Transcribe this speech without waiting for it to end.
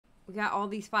We got all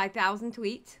these 5,000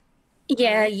 tweets.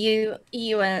 Yeah,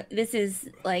 this is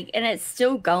like, and it's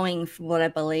still going from what I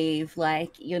believe.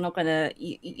 Like, you're not gonna,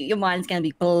 your mind's gonna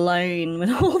be blown with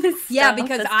all this stuff. Yeah,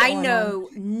 because I know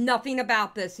nothing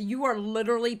about this. You are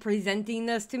literally presenting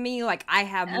this to me like I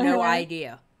have no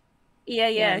idea.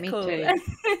 Yeah, me cool. too.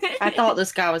 I thought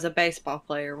this guy was a baseball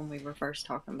player when we were first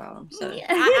talking about him. So Yeah.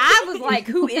 I was like,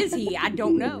 who is he? I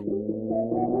don't know.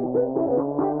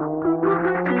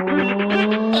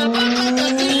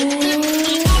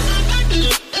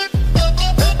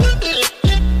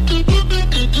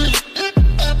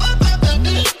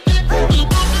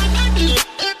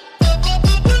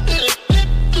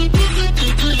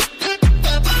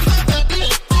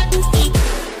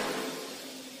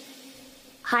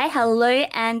 Hi, hello,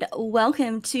 and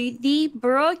welcome to the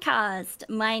broadcast.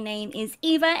 My name is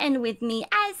Eva, and with me,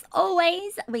 as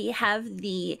always, we have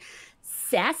the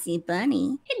sassy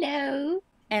bunny. hello.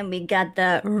 And we got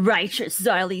the righteous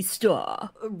Xylie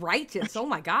Star. Righteous, oh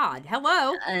my god.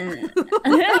 Hello.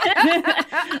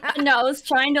 No, I was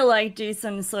trying to like do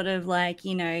some sort of like,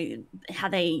 you know, how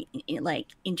they like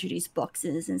introduce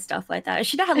boxes and stuff like that. I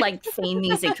should have had like theme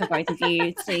music for both of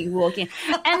you so you walk in.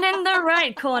 And in the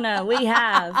right corner we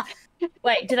have,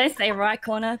 wait, did I say right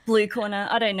corner? Blue corner?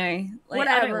 I don't know. Like,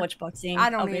 Whatever. I don't watch boxing. I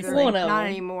don't obviously. either. Not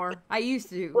anymore. I used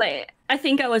to. Wait, I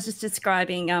think I was just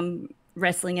describing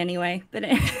wrestling anyway, but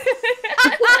it's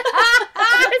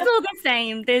all the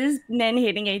same. There's men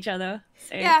hitting each other.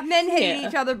 So, yeah, men hitting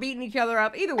each other, beating each other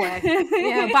up. Either way,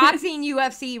 yeah, boxing,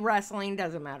 UFC, wrestling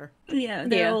doesn't matter. Yeah,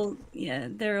 they're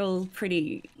all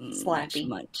pretty slappy.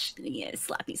 Much,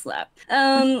 slappy slap.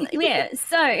 Yeah.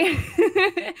 So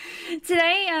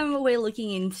today, we're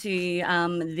looking into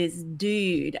this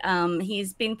dude.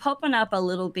 He's been popping up a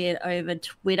little bit over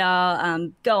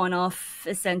Twitter, going off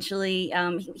essentially.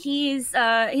 His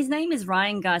name is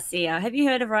Ryan Garcia. Have you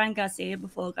heard of Ryan Garcia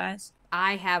before, guys?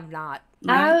 I have not.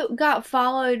 No? I got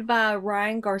followed by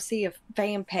Ryan Garcia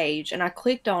fan page, and I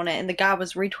clicked on it, and the guy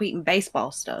was retweeting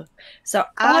baseball stuff. So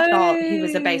I thought he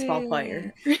was a baseball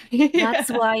player. That's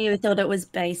why you thought it was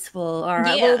baseball. All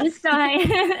right. Yeah. Well,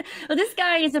 this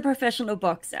guy is a professional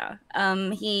boxer.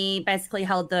 He basically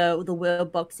held the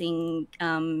World Boxing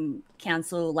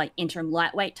Council like interim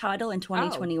lightweight title in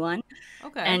 2021. Oh,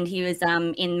 okay. And he was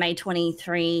in May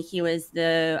 23. He was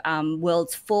the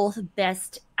world's fourth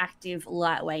best active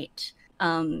lightweight.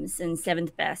 And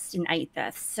seventh best and eighth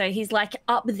best. So he's like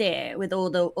up there with all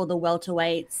the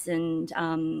welterweights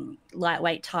and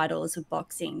lightweight titles of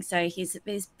boxing. So he's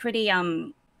pretty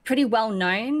well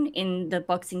known in the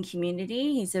boxing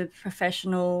community. He's a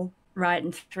professional right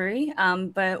and through.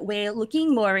 But we're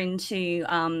looking more into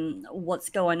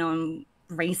what's going on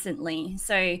recently.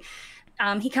 So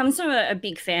he comes from a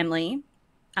big family.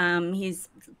 He's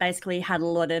basically had a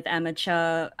lot of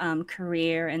amateur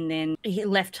career, and then he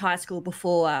left high school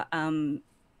before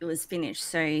it was finished.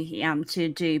 So he, to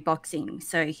do boxing.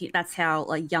 So that's how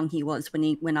like young he was when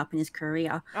he went up in his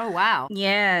career. Oh wow!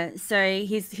 Yeah. So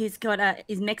he's got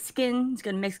he's Mexican. He's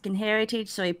got a Mexican heritage.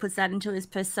 So he puts that into his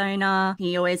persona.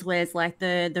 He always wears like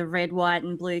the red, white,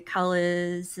 and blue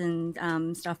colors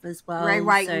and stuff as well. Red,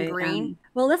 white, and green.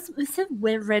 Well, let's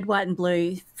wear red, white, and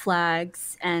blue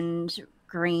flags and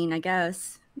green, I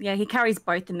guess. Yeah, he carries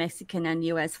both the Mexican and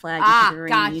US flag into the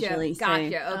ring gotcha, usually. Gotcha.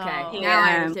 So, Okay, now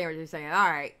I understand what you're saying. All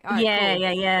right. Yeah,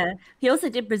 cool. yeah. He also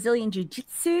did Brazilian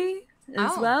Jiu-Jitsu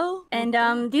as well. And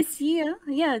this year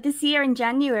in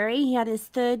January, he had his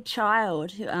third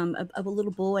child, a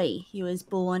little boy. He was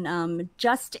born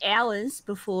just hours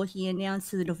before he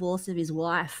announced the divorce of his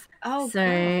wife. Oh, so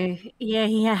God. Yeah,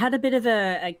 he had a bit of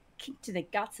a kick to the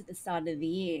guts at the start of the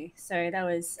year, so that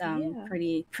was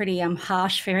pretty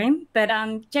harsh for him. But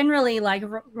generally, like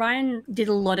Ryan did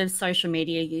a lot of social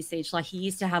media usage. Like he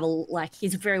used to have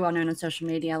he's very well known on social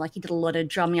media. Like he did a lot of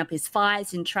drumming up his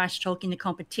fights and trash talking the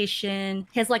competition.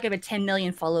 He has like over 10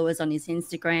 million followers on his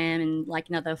Instagram and like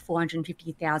another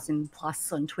 450,000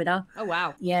 plus on Twitter. Oh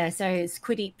wow! Yeah, so it's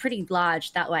pretty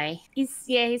large that way. His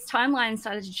timeline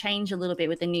started to change a little bit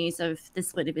with the news of the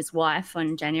split of his wife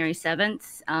on January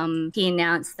 7th. He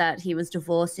announced that he was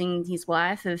divorcing his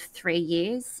wife of 3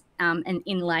 years. And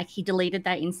he deleted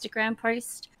that Instagram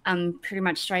post pretty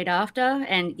much straight after.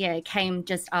 And yeah, it came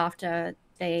just after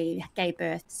they gave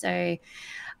birth. So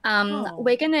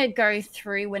we're going to go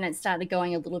through when it started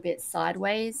going a little bit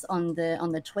sideways on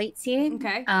the tweets here.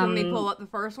 Okay. Can we pull up the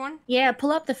first one? Yeah,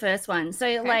 pull up the first one.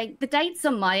 So like the dates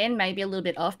on my end may be a little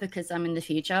bit off because I'm in the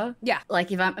future. Yeah.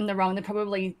 Like if I'm in the wrong, they're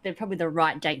probably the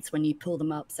right dates when you pull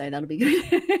them up. So that'll be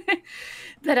good.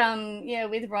 But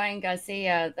with Ryan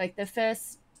Garcia, like the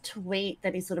first tweet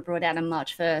that he sort of brought out on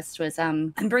March 1st was,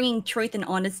 I'm bringing truth and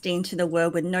honesty into the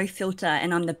world with no filter,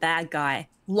 and I'm the bad guy.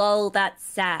 Lol, that's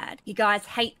sad. You guys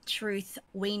hate truth,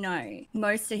 we know.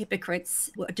 Most are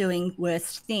hypocrites doing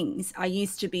worse things. I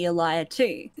used to be a liar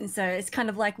too. And so it's kind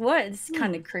of like, what? It's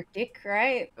kind of cryptic,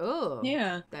 right? Oh.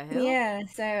 Yeah. The hell? Yeah,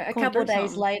 so a Going couple of through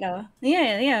days something. later,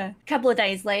 a couple of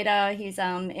days later, his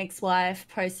ex-wife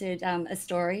posted a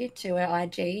story to her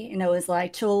IG, and it was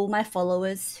like, to all my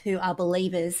followers who are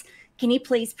believers, can you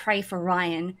please pray for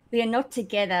Ryan? We are not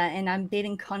together, and I'm been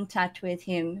in contact with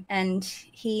him, and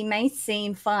he may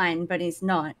seem fine, but he's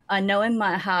not. I know in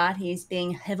my heart he is being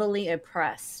heavily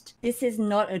oppressed. This is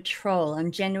not a troll.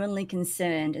 I'm genuinely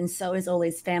concerned, and so is all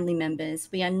his family members.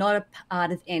 We are not a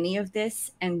part of any of this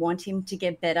and want him to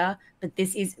get better, but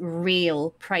this is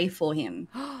real. Pray for him.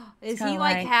 Is kinda he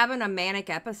like like- having a manic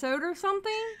episode or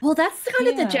something? Well, that's kind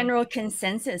of the Yeah. general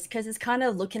consensus, because it's kind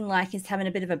of looking like he's having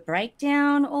a bit of a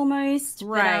breakdown almost. But,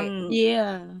 Right.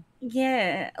 Yeah.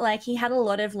 yeah, like he had a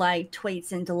lot of like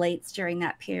tweets and deletes during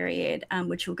that period,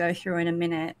 which we'll go through in a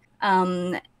minute.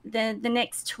 The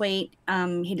next tweet,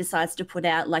 he decides to put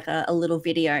out like a little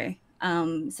video.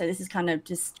 So this is kind of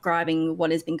describing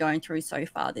what has been going through so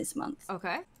far this month.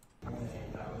 Okay.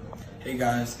 Hey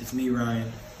guys, it's me,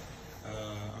 Ryan.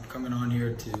 I'm coming on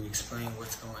here to explain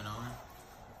what's going on.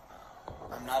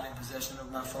 I'm not in possession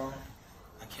of my phone.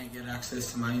 I can't get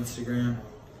access to my Instagram.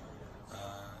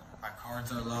 My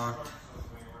cards are locked.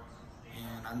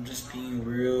 And I'm just being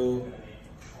real,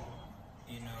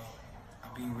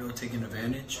 I'm being real taken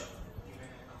advantage.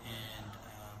 And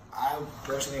I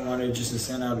personally wanted just to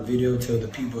send out a video to the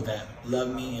people that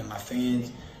love me and my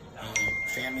fans and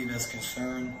family that's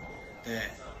concerned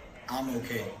that I'm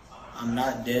okay. I'm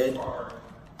not dead.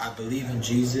 I believe in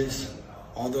Jesus.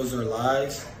 All those are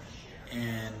lies.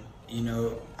 And,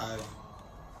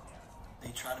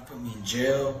 they try to put me in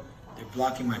jail. They're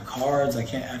blocking my cards. I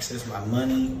can't access my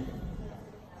money.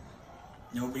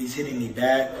 Nobody's hitting me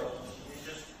back.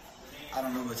 I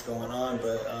don't know what's going on,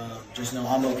 but just know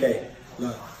I'm okay.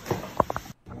 Look.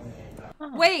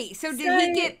 Wait, so did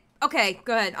he get... Okay,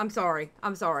 go ahead. I'm sorry.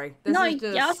 This No, is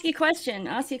just... ask your question.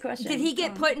 Did he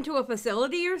get put into a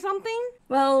facility or something?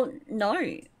 Well,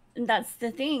 no. That's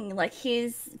the thing. Like,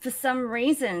 for some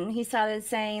reason, he started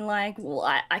saying, like, well,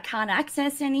 I can't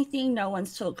access anything. No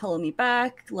one's calling me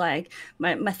back. Like,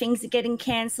 my things are getting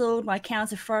cancelled. My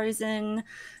accounts are frozen.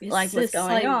 Is Like, what's this,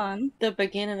 going on? The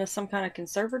beginning of some kind of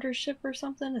conservatorship or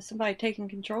something? Is somebody taking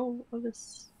control of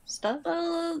this stuff?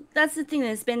 Well, that's the thing.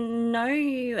 There's been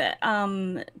no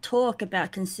talk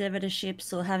about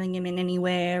conservatorships or having him in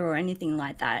anywhere or anything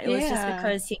like that. It was just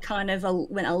because he kind of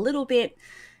went a little bit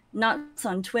nuts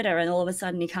on Twitter, and all of a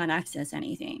sudden he can't access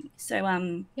anything. So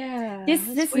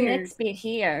this weird. next bit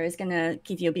here is going to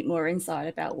give you a bit more insight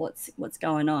about what's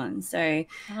going on. So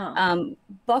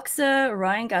boxer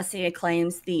Ryan Garcia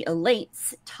claims the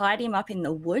elites tied him up in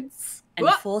the woods and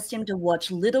forced him to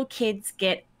watch little kids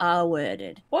get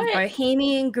R-worded. What?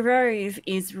 Bohemian Grove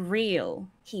is real.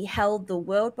 He held the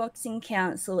World Boxing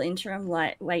Council interim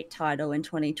lightweight title in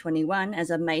 2021. As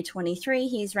of May 23,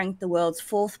 he's ranked the world's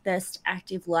 4th best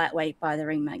active lightweight by the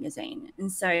Ring magazine. And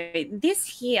so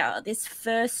this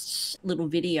first little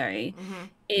video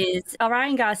is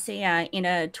Ryan Garcia in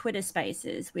a Twitter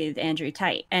Spaces with Andrew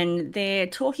Tate. And they're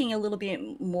talking a little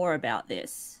bit more about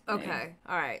this. Okay,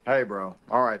 all right. Hey, bro.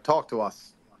 All right, talk to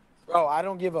us. Bro, I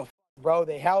don't give a bro.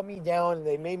 They held me down and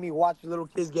they made me watch little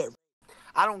kids get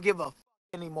I don't give a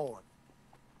anymore.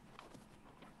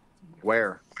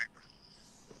 Where?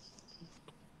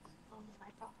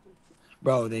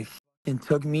 Bro, they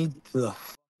took me to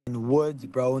the woods,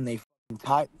 bro, and they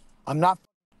tied. I'm not.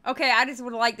 Okay, I just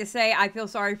would like to say I feel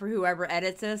sorry for whoever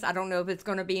edits this. I don't know if it's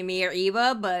going to be me or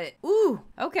Eva, but ooh,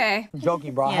 okay.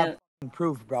 Joking, bro. I have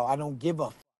proof, bro. I don't give a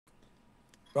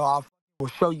bro. I will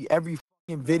show you every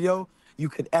video you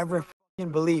could ever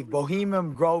believe.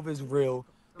 Bohemian Grove is real.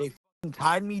 They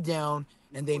tied me down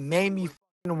and they made me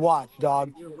watch,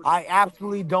 dog. I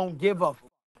absolutely don't give a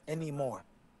anymore.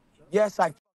 Yes,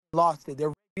 I lost it.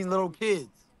 They're little kids.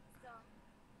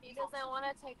 He doesn't want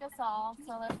to take us all,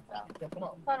 so let's go. Come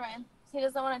on, Ryan. He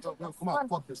doesn't want to take us. Come on,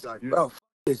 fuck this guy. Bro,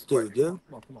 this dude, dude.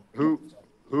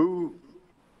 Who?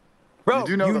 Bro,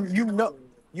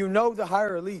 you know the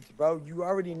higher elites, bro. You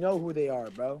already know who they are,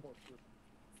 bro.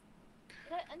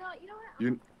 No, you know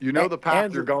what? You know the path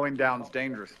Andrew, you're going down is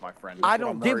dangerous, my friend. I That's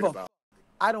what don't I'm give worried a about.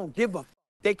 I don't give a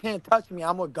They can't touch me.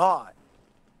 I'm with God.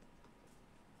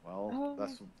 Well,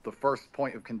 that's the first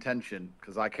point of contention,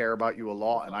 because I care about you a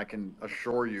lot, and I can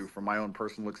assure you from my own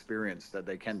personal experience that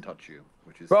they can touch you,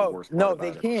 which is the Bro, worst part no, about they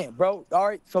it. can't, bro. All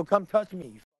right, so come touch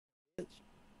me. You bitch.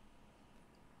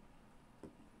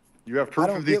 You have proof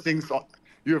of these things.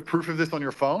 You have proof of this on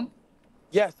your phone?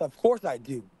 Yes, of course I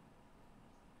do.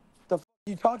 The f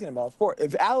you talking about? Of course.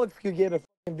 If Alex could get a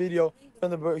f***ing video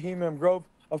from the Bohemian Grove,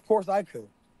 of course I could.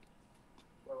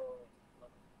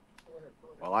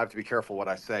 Well, I have to be careful what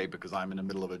I say because I'm in the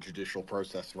middle of a judicial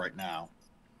process right now.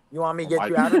 You want me to get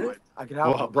you out of it? I can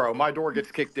help Well, you. bro, my door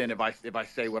gets kicked in if I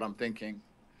say what I'm thinking.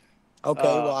 Okay,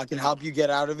 well, I can help you get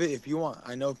out of it if you want.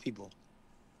 I know people.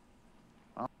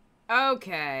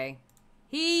 Okay.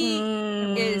 He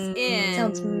is in.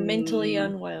 Sounds mentally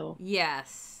unwell.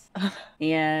 Yes.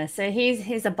 Yeah, so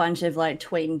here's a bunch of like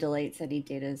tweet and deletes that he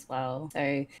did as well. So,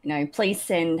 you know, please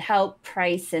send help,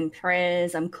 praise, and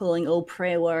prayers. I'm calling all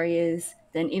prayer warriors.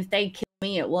 Then if they kill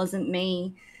me, it wasn't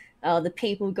me. The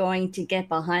people going to get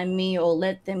behind me or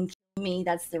let them kill me?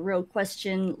 That's the real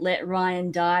question. Let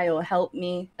Ryan die or help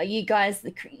me. Are you guys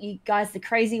the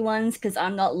crazy ones? Because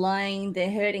I'm not lying. They're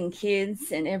hurting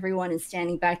kids and everyone is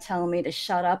standing back telling me to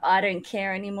shut up. I don't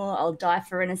care anymore. I'll die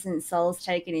for innocent souls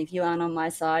taken. If you aren't on my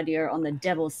side, you're on the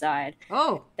devil's side.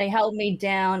 Oh. They held me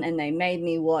down and they made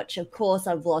me watch. Of course,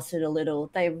 I've lost it a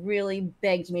little. They really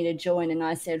begged me to join and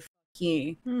I said,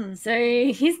 you. So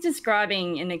he's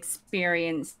describing an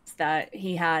experience that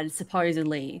he had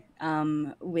supposedly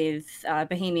with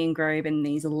Bohemian Grove and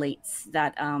these elites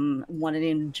that wanted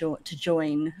him to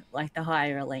join like the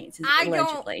higher elites,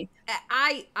 allegedly.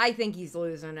 I think he's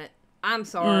losing it. I'm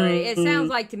sorry. It sounds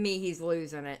like to me he's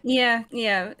losing it. Yeah,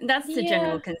 that's the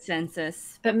general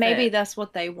consensus. But maybe that's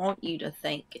what they want you to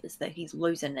think, is that he's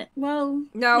losing it. Well,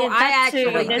 no, I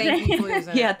actually think he's losing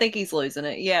it. Yeah, I think he's losing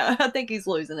it. Yeah, I think he's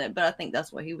losing it. But I think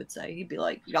that's what he would say. He'd be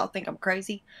like, y'all think I'm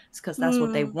crazy? It's because that's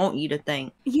what they want you to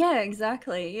think. Yeah,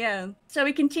 exactly. Yeah. So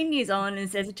he continues on and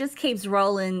says, it just keeps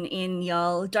rolling in,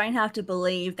 y'all. Don't have to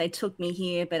believe they took me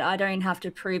here, but I don't have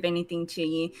to prove anything to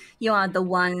you. You are the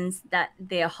ones that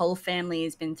their whole family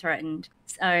has been threatened.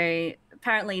 So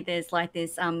apparently there's like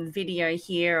this video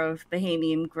here of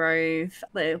Bohemian Grove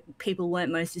where people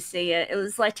weren't most to see it. It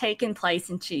was like taking place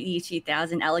in year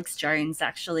 2000. Alex Jones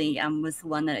actually was the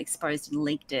one that exposed and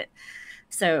leaked it.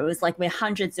 So it was like where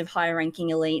hundreds of high-ranking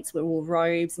elites wore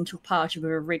robes and took part of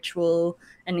a ritual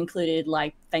and included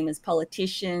like famous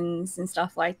politicians and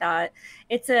stuff like that.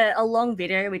 It's a long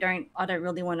video. I don't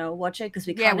really want to watch it because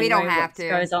we kind of know what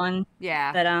goes on.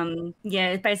 Yeah. But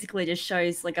it basically just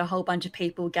shows like a whole bunch of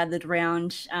people gathered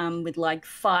around with like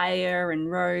fire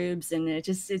and robes, and it's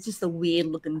just a weird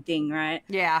looking thing, right?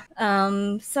 Yeah.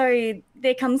 So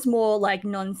there comes more like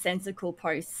nonsensical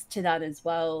posts to that as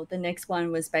well. The next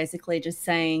one was basically just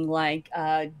saying like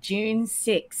June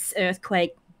 6th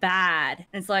earthquake bad.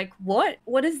 And it's like, what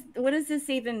does this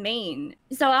even mean?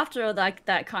 So after like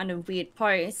that kind of weird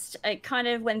post, it kind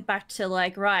of went back to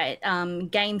like, right,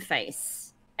 game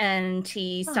face. And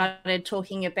he started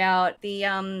talking about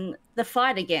the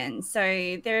fight again.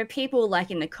 So there are people like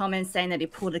in the comments saying that he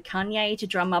pulled a Kanye to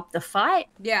drum up the fight.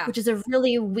 Yeah. Which is a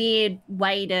really weird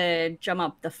way to drum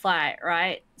up the fight,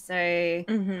 right? So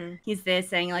he's there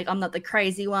saying like, I'm not the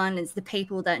crazy one. It's the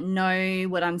people that know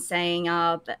what I'm saying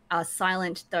are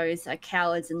silent. Those are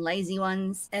cowards and lazy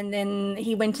ones. And then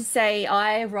he went to say,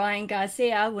 I, Ryan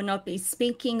Garcia, will not be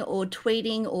speaking or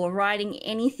tweeting or writing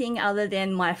anything other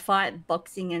than my fight,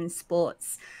 boxing and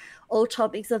sports. All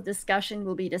topics of discussion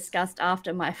will be discussed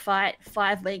after my fight.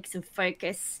 5 weeks of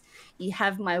focus. You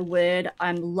have my word.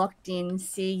 I'm locked in.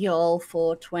 See you all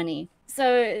 420.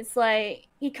 So it's like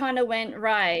he kind of went,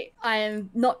 right, I'm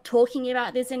not talking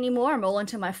about this anymore. I'm all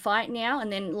into my fight now. And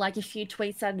then like a few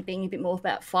tweets started being a bit more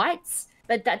about fights.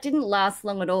 But that didn't last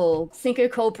long at all. Cinco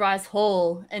called Bryce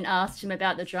Hall and asked him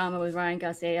about the drama with Ryan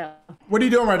Garcia. What are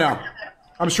you doing right now?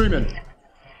 I'm streaming.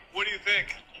 What do you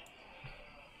think?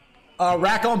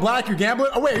 Rack on Black, you're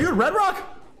gambling? Oh, wait, are you in Red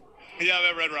Rock? Yeah, I'm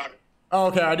at Red Rock. Oh,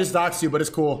 okay, I just doxed you, but it's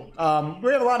cool.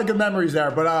 We have a lot of good memories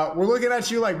there, but we're looking at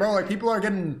you like, bro, like people are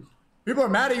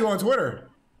mad at you on Twitter.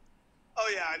 Oh,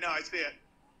 yeah, I know, I see it.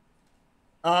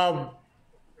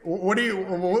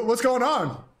 What's going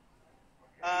on?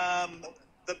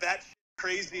 The batshit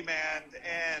crazy man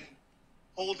and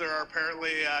Holder are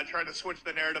apparently trying to switch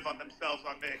the narrative on themselves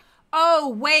on me. Oh,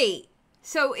 wait.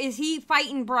 So is he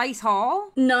fighting Bryce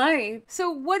Hall? No.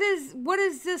 So what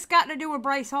is this got to do with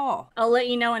Bryce Hall? I'll let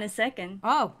you know in a second.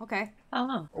 Oh, okay.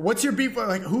 Oh. What's your beef?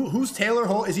 Like, who's Taylor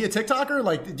Hall? Is he a TikToker?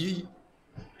 Like, do you...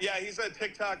 Yeah, he's a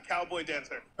TikTok cowboy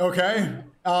dancer. Okay.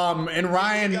 And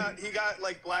Ryan... He got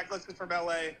like, blacklisted from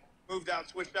LA, moved out,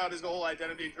 switched out his whole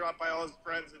identity, dropped by all his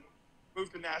friends, and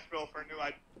moved to Nashville for a new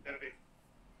identity.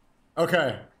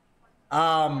 Okay.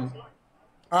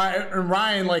 All right, and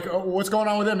Ryan, like, what's going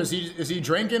on with him? Is he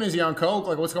drinking? Is he on coke?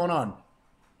 Like, what's going on?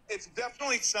 It's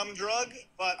definitely some drug,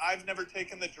 but I've never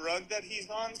taken the drug that he's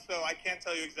on, so I can't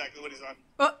tell you exactly what he's on.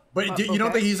 But you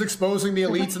don't think he's exposing the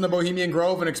elites in the Bohemian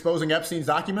Grove and exposing Epstein's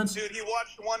documents? Dude, he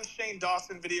watched one Shane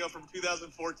Dawson video from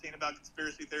 2014 about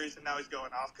conspiracy theories, and now he's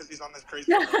going off because he's on this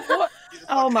crazy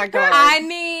Oh my god. I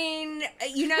mean,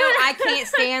 you know, I can't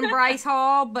stand Bryce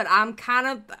Hall, but I'm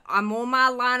on my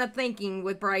line of thinking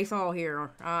with Bryce Hall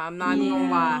here. I'm not even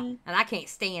gonna lie, and I can't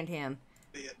stand him.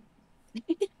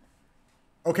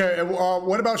 Okay,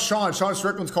 what about Sean? Sean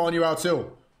Strickland's calling you out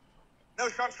too. No,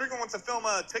 Sean Strickland wants to film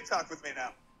a TikTok with me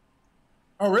now.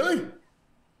 Oh, really?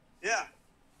 Yeah.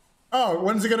 Oh,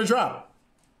 when's it gonna drop?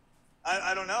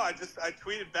 I don't know. I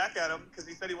tweeted back at him because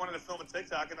he said he wanted to film a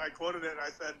TikTok, and I quoted it, and I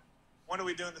said, when are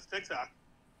we doing this TikTok?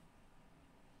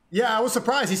 Yeah, I was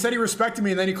surprised. He said he respected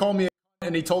me, and then he called me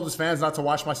and he told his fans not to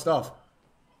watch my stuff.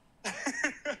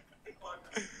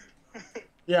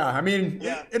 Yeah, I mean,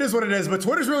 it is what it is. But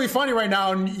Twitter's really funny right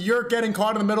now, and you're getting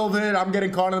caught in the middle of it. I'm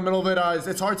getting caught in the middle of it.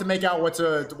 It's hard to make out what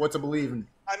to believe in.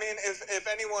 I mean, if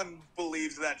anyone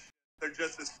believes that, they're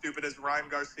just as stupid as Ryan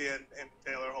Garcia and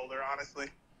Taylor Holder. Honestly,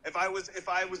 if I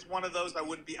was one of those, I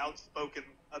wouldn't be outspoken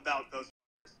about those.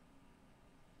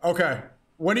 Okay,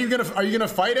 when are you gonna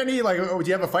fight any? Like, do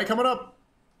you have a fight coming up?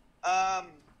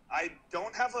 I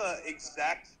don't have a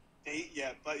exact date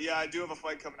yet, but yeah, I do have a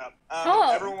fight coming up.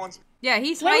 Everyone wants. Yeah,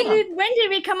 he's when fighting.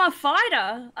 did he become a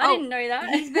fighter? I didn't know that.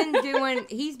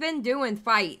 He's been doing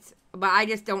fights, but I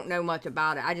just don't know much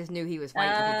about it. I just knew he was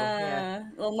fighting people. Yeah.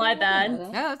 Well, my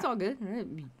bad. No, it's all good.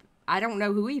 I don't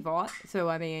know who he fought, so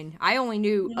I mean, I only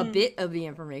knew a bit of the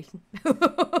information. Me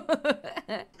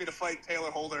to fight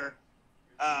Taylor Holder,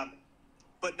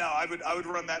 but no, I would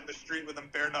run that in the street with him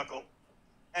bare knuckle.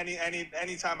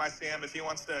 Anytime I see him, if he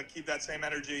wants to keep that same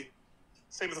energy,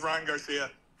 same with Ryan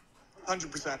Garcia,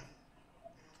 100%.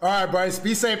 All right, Bryce,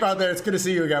 be safe out there. It's good to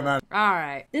see you again, man. All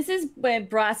right. This is where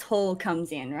Bryce Hall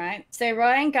comes in, right? So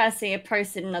Ryan Garcia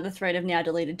posted another thread of now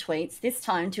deleted tweets, this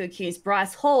time to accuse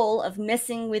Bryce Hall of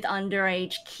messing with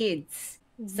underage kids.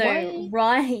 So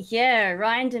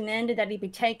Ryan demanded that he be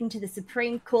taken to the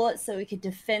Supreme Court so he could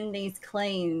defend these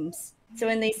claims. So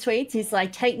in these tweets, he's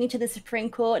like, take me to the Supreme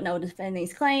Court and I'll defend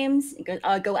these claims. He goes,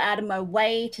 I'll go out of my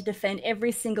way to defend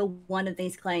every single one of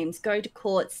these claims. Go to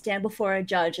court, stand before a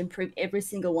judge and prove every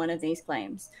single one of these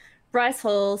claims. Bryce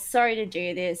Hall, sorry to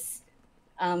do this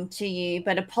to you,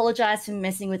 but apologize for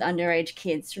messing with underage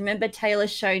kids. Remember, Taylor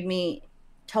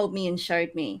told me and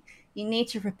showed me. You need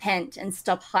to repent and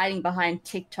stop hiding behind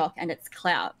TikTok and its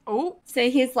clout. Oh. So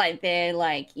he's like there,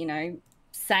 like, you know,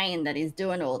 saying that he's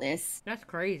doing all this. That's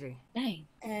crazy. Dang.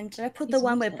 And did I put the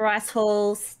one where Bryce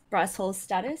Hall's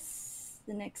status?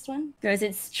 The next one goes,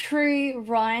 it's true,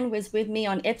 Ryan was with me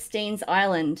on Epstein's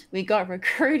island. We got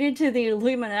recruited to the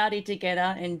Illuminati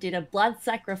together and did a blood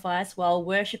sacrifice while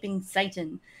worshipping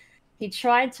Satan. He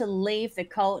tried to leave the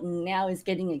cult and now is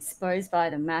getting exposed by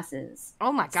the masses.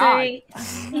 Oh my god.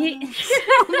 So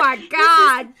oh my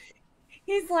god.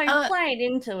 He's like playing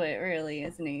into it, really,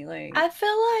 isn't he? Like, I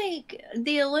feel like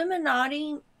the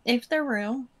Illuminati, if they're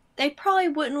real, they probably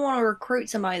wouldn't want to recruit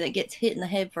somebody that gets hit in the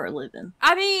head for a living.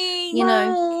 I mean, you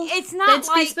know, it's not they'd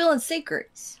like be spilling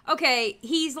secrets. Okay,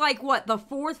 he's like what, the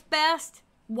fourth best?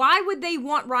 Why would they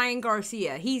want Ryan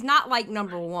Garcia? He's not like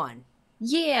number one.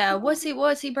 Yeah, what's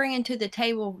he bringing to the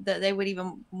table that they would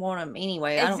even want him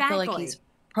anyway? Exactly. I don't feel like he's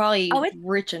probably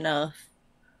rich enough.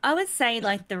 I would say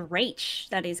like the reach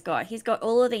that he's got. He's got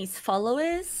all of these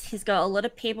followers. He's got a lot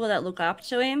of people that look up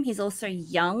to him. He's also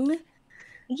young.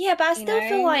 Yeah, but I still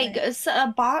feel like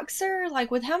a boxer,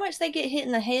 like with how much they get hit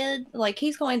in the head, like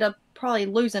he's going to probably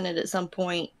losing it at some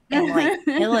point and like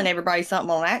killing everybody something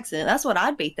on accident. That's what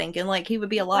I'd be thinking. Like he would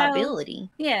be a liability.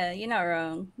 Well, yeah, you're not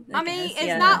wrong. I mean,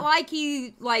 it's not like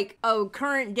he like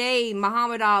current day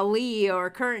Muhammad Ali or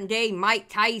current day Mike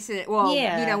Tyson. Well,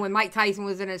 you know, when Mike Tyson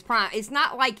was in his prime, it's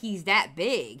not like he's that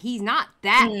big. He's not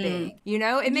that big. You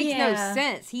know, it makes no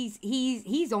sense.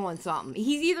 He's on something.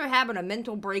 He's either having a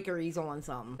mental break or he's on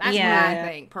something. That's what I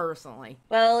think personally.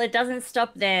 Well, it doesn't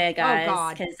stop there, guys. Oh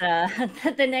God,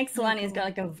 because the next one is got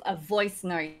like a voice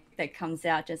note that comes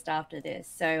out just after this.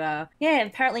 So yeah,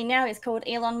 apparently now he's called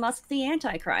Elon Musk the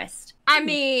Antichrist. I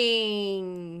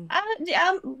mean,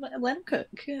 let him cook.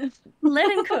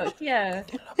 Let him cook. Yeah.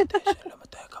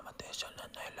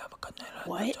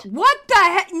 What the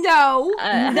heck? No,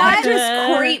 that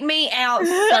just creeped me out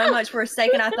so much. For a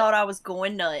second, I thought I was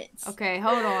going nuts. Okay,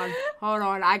 hold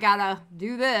on. I gotta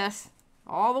do this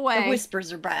all the way. The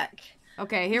whispers are back.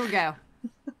 Okay, here we go.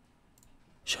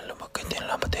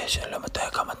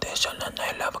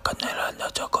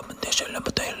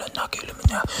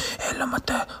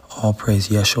 All praise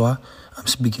Yeshua. I'm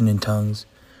speaking in tongues.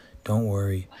 don't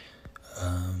worry.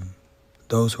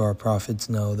 Those who are prophets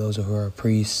know, those who are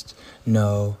priests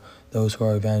know, those who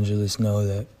are evangelists know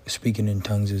that speaking in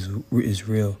tongues is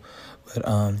real.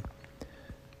 But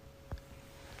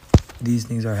these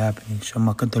things are happening.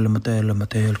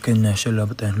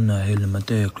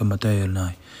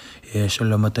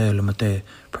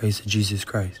 Praise to Jesus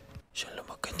Christ.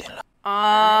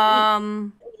 I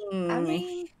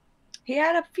mean, he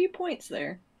had a few points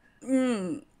there.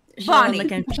 Bonnie. Stop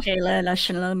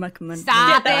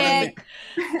it.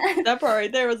 That part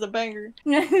right there was a banger.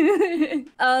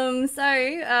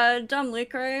 Dom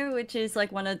Lucro, which is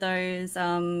like one of those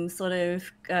sort of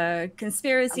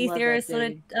conspiracy theorist sort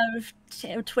of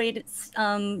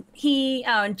tweets, he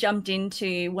jumped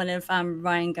into one of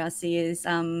Ryan Garcia's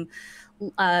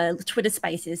Twitter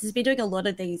spaces. He's been doing a lot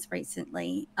of these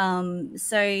recently.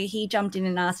 So he jumped in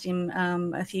and asked him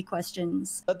a few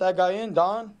questions. Let that guy in,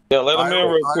 Don. Yeah, let him in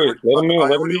real quick. Let him in.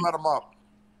 Let him in. Let him up.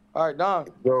 All right, Don.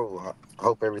 Yo, I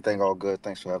hope everything all good.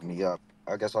 Thanks for having me up.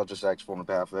 I guess I'll just ask on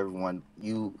behalf of everyone.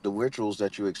 The rituals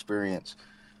that you experience,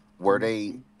 were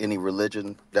they any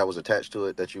religion that was attached to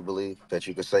it that you believe that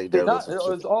you could say that It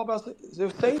was all about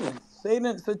Satan.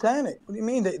 Satan, satanic. What do you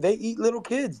mean? They eat little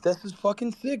kids. That's just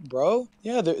fucking sick, bro.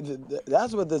 Yeah,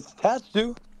 that's what it's attached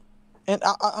to. And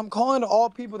I'm calling to all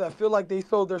people that feel like they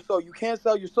sold their soul. You can't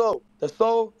sell your soul. The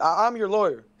soul, I'm your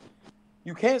lawyer.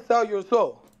 You can't sell your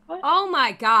soul. Oh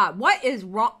my God, what is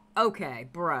wrong? Okay,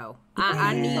 bro.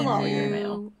 I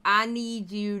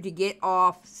need you to get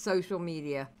off social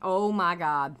media. Oh my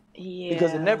God. Yeah.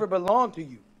 Because it never belonged to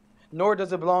you. Nor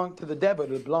does it belong to the devil.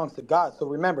 It belongs to God. So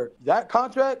remember, that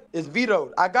contract is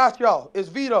vetoed. I got y'all. It's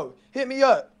vetoed. Hit me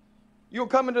up. You're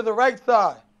coming to the right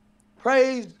side.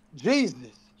 Praise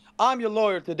Jesus. I'm your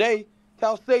lawyer today.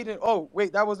 Tell Satan, oh,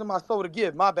 wait, that wasn't my soul to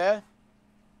give. My bad.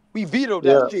 We vetoed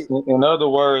that shit. In other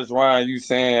words, Ryan, you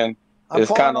saying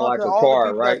it's kind of like a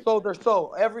car, right? That sold their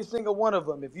soul. Every single one of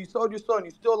them. If you sold your soul and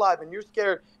you're still alive and you're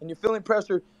scared and you're feeling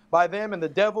pressured by them and the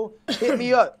devil, hit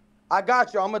me up. I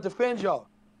got y'all. I'm going to defend y'all.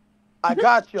 I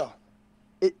got y'all.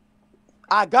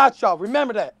 I got y'all.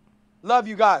 Remember that. Love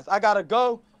you guys. I got to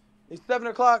go. It's 7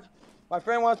 o'clock. My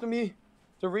friend wants me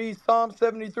to read Psalm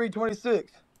 73:26.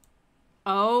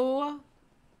 Oh,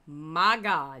 my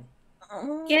God.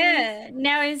 Yeah,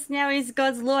 now he's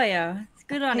God's lawyer. It's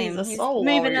good on him. He's a soul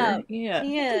moving lawyer. up.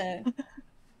 Yeah.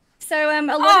 So a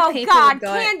lot of people God,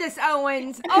 got... Candace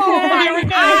Owens. Oh my,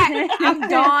 I'm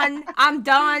done. I'm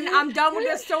done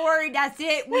with the story. That's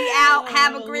it. We out.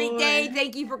 Have a great day.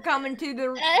 Thank you for coming to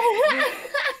the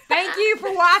thank you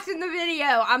for watching the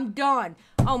video. I'm done.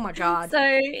 Oh my God. So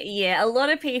yeah, a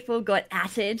lot of people got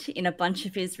atted in a bunch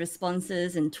of his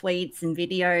responses and tweets and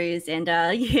videos, and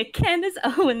yeah, Candace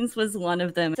Owens was one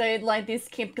of them. So like this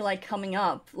kept like coming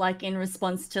up like in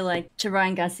response to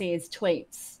Ryan Garcia's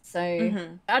tweets. So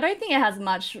I don't think it has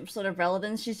much sort of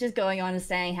relevance. She's just going on and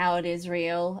saying how it is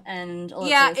real and all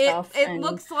that sort of stuff. It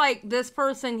looks like this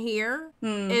person here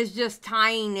is just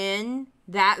tying in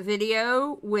that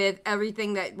video with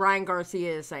everything that Ryan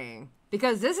Garcia is saying.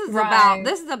 Because this is about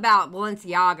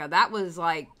Balenciaga. That was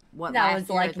like what that was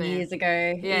like years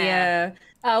ago. Yeah.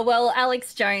 Well,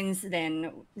 Alex Jones.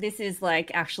 Then this is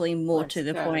like actually more to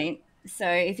the point. So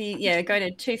if you go to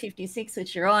 256,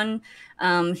 which you're on,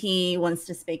 he wants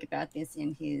to speak about this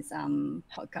in his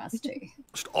podcast too.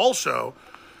 Also,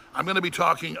 I'm going to be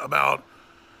talking about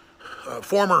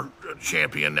former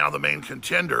champion, now the main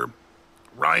contender,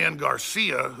 Ryan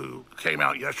Garcia, who came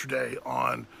out yesterday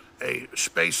on a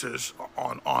Spaces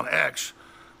on X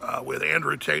with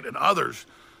Andrew Tate and others,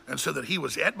 and said that he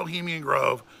was at Bohemian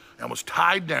Grove and was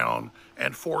tied down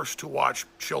and forced to watch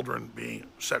children being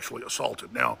sexually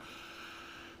assaulted. Now,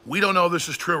 we don't know if this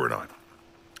is true or not,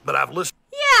 but I've listened.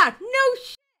 Yeah, no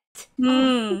shit.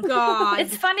 Oh, God.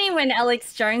 It's funny when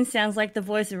Alex Jones sounds like the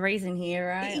voice of reason here,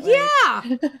 right? Yeah.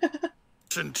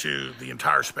 Listened to the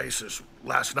entire Spaces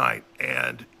last night,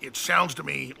 and it sounds to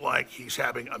me like he's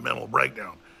having a mental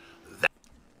breakdown.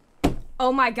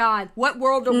 Oh my God, what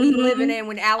world are we living in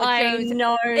when Alex Jones? I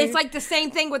know. It's like the same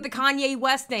thing with the Kanye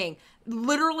West thing.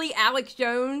 Literally, Alex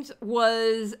Jones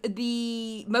was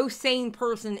the most sane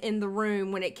person in the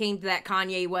room when it came to that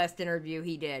Kanye West interview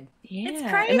he did. Yeah, it's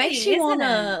crazy. It makes you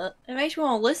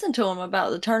wanna listen to him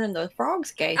about the turning the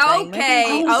frogs gay thing.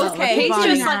 Okay, he's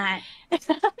just like,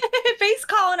 if he's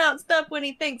calling out stuff when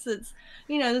he thinks it's,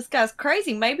 this guy's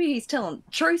crazy. Maybe he's telling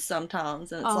the truth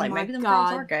sometimes, and it's like maybe the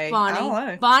frogs are gay. Bonnie, I don't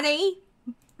know. Bonnie.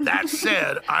 That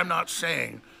said, I'm not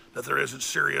saying that there isn't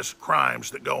serious crimes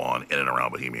that go on in and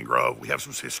around Bohemian Grove. We have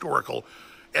some historical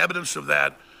evidence of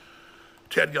that.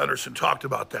 Ted Gunderson talked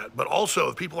about that. But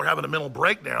also, if people are having a mental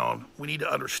breakdown, we need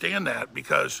to understand that,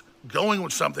 because going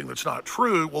with something that's not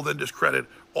true will then discredit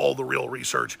all the real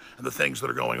research and the things that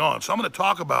are going on. So I'm going to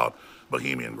talk about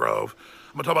Bohemian Grove.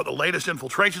 I'm going to talk about the latest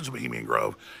infiltrations of Bohemian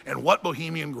Grove and what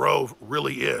Bohemian Grove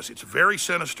really is. It's very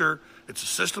sinister. It's a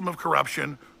system of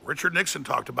corruption. Richard Nixon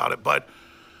talked about it, but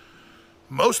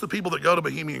most of the people that go to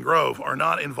Bohemian Grove are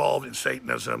not involved in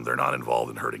Satanism. They're not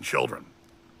involved in hurting children.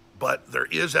 But there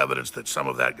is evidence that some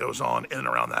of that goes on in and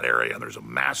around that area, and there's a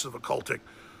massive occultic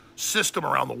system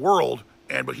around the world,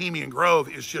 and Bohemian Grove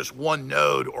is just one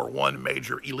node or one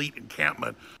major elite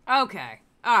encampment. Okay.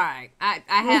 All right. I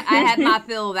had my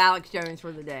fill of Alex Jones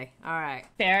for the day. All right.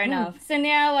 Fair enough. So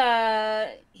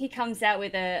now he comes out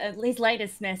with his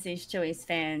latest message to his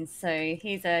fans. So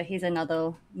here's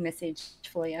another message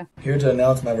for you. Here to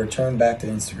announce my return back to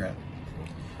Instagram.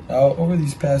 Now, over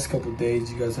these past couple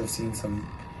days, you guys have seen some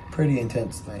pretty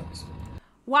intense things.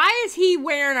 Why is he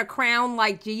wearing a crown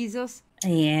like Jesus?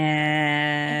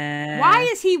 Yeah. Why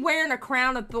is he wearing a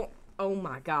crown of thorns? Oh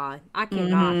my God. I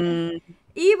cannot.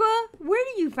 Eva, where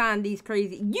do you find these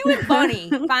crazy? You and Bunny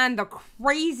find the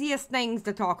craziest things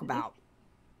to talk about.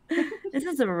 This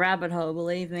is a rabbit hole,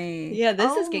 believe me. Yeah,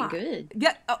 this is getting good.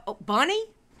 Yeah, Bunny?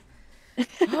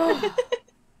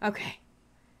 Okay.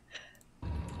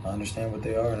 I understand what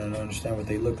they are and I understand what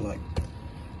they look like.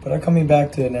 But I'm coming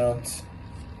back to announce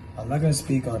I'm not going to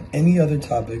speak on any other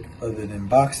topic other than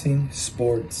boxing,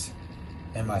 sports,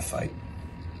 and my fight.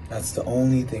 That's the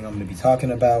only thing I'm going to be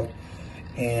talking about.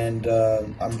 And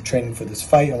I'm training for this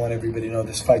fight. I want everybody to know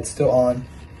this fight's still on.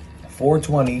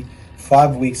 420,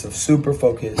 5 weeks of super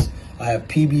focus. I have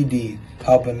PBD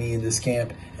helping me in this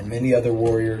camp and many other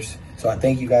warriors. So I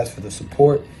thank you guys for the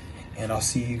support, and I'll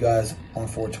see you guys on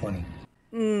 420.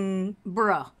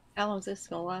 Bruh. How long is this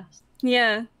gonna last?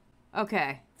 Yeah.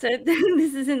 Okay. So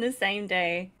this is in the same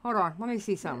day. Hold on. Let me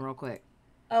see something real quick.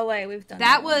 Oh, wait. We've done that.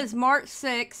 That was March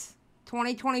 6th,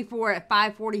 2024 at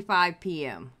 5:45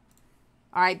 p.m.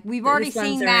 All right. We've already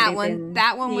seen that one.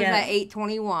 That one was at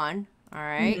 8:21. All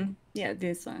right. Yeah,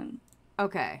 this one.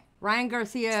 Okay. Ryan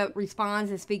Garcia responds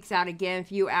and speaks out again a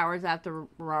few hours after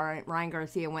Ryan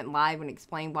Garcia went live and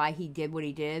explained why he did what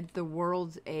he did. The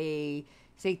world's a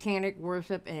satanic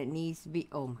worship and it needs to be...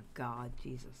 Oh my God,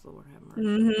 Jesus, Lord have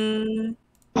mercy.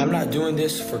 I'm not doing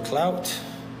this for clout.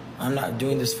 I'm not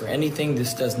doing this for anything.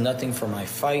 This does nothing for my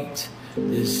fight.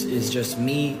 This is just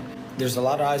me. There's a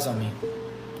lot of eyes on me.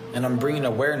 And I'm bringing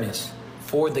awareness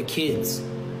for the kids,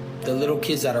 the little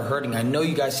kids that are hurting. I know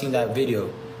you guys seen that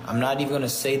video. I'm not even going to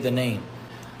say the name.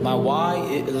 My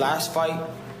last fight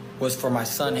was for my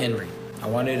son, Henry. I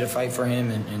wanted to fight for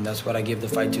him, and that's what I give the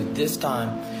fight to. This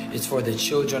time, it's for the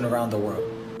children around the world.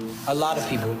 A lot of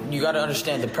people, you got to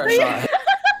understand the pressure I have.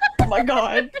 Oh my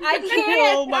God. I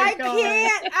can't. Oh my God.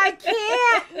 I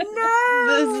can't.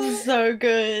 No. This is so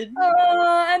good.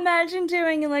 Oh, imagine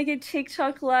doing like a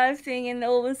TikTok live thing and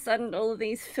all of a sudden all of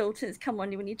these filters come on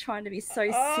you when you're trying to be so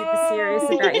super serious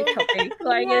about your topic.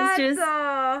 Like it's just...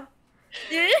 I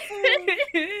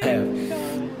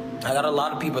got a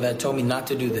lot of people that told me not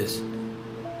to do this.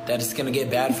 That it's going to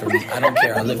get bad for me. I don't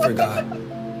care. I live for God.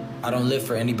 I don't live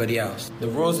for anybody else. The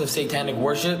rules of satanic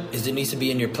worship is it needs to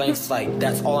be in your plain sight.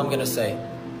 That's all I'm going to say.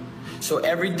 So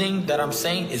everything that I'm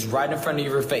saying is right in front of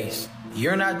your face.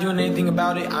 You're not doing anything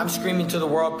about it. I'm screaming to the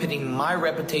world, putting my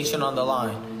reputation on the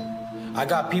line. I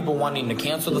got people wanting to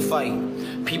cancel the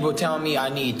fight. People telling me I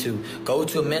need to go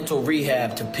to a mental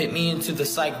rehab to put me into the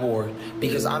psych ward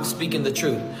because I'm speaking the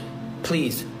truth.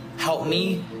 Please help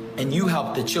me and you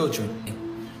help the children.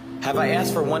 Have I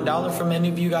asked for $1 from any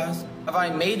of you guys? Have I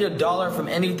made $1 from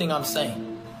anything I'm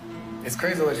saying? It's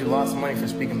crazy that you lost money for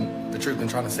speaking the truth and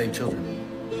trying to save children.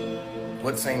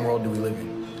 What sane world do we live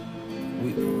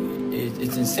in?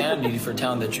 It's insanity for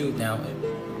telling the truth now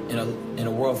in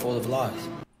a world full of lies.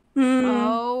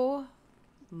 Oh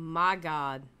my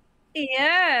God.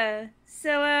 Yeah.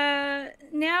 So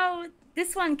now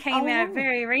this one came out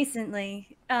very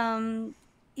recently.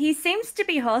 He seems to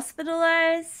be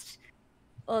hospitalized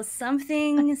or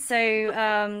something. So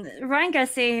Ryan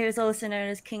Garcia, who is also known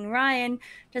as King Ryan,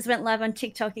 just went live on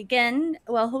TikTok again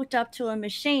while hooked up to a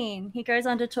machine. He goes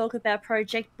on to talk about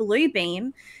Project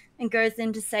Bluebeam and goes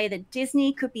in to say that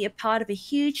Disney could be a part of a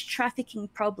huge trafficking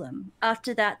problem.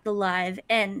 After that, the live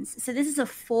ends. So this is a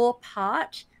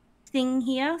 4-part thing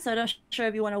here. So I'm not sure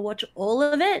if you want to watch all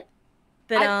of it.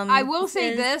 But I will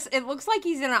say this. It looks like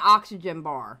he's in an oxygen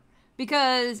bar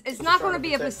because it's not going to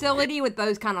be a facility with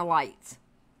those kind of lights.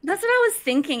 That's what I was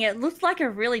thinking. It looked like a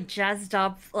really jazzed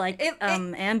up, like,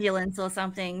 ambulance or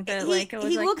something. But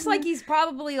he looks like he's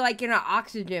probably like in an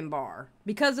oxygen bar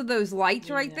because of those lights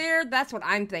right there. That's what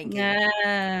I'm thinking.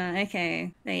 Yeah.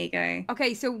 Okay. There you go.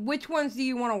 Okay. So which ones do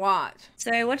you want to watch?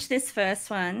 So I watched this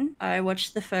first one. I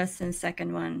watched the first and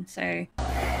second one. So.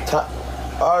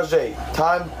 RJ,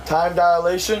 time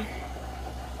dilation.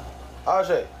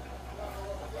 RJ,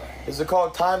 is it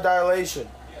called time dilation?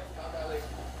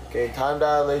 Okay, time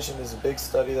dilation is a big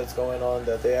study that's going on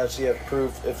that they actually have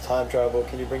proof if time travel.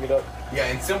 Can you bring it up? Yeah,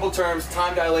 in simple terms,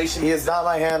 time dilation. He is not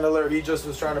my handler. He just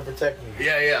was trying to protect me.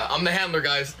 Yeah, I'm the handler,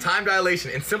 guys. Time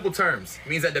dilation, in simple terms,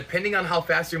 means that depending on how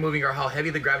fast you're moving or how heavy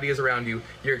the gravity is around you,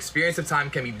 your experience of time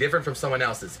can be different from someone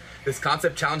else's. This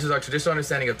concept challenges our traditional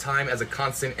understanding of time as a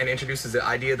constant and introduces the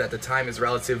idea that the time is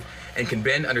relative and can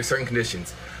bend under certain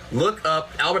conditions. Look up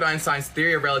Albert Einstein's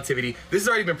theory of relativity. This has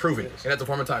already been proven, and that's a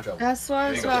form of time travel. That's what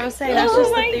I was saying. That's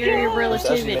just the theory of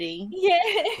relativity.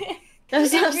 Yeah.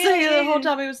 That's what I was saying the whole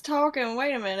time he was talking.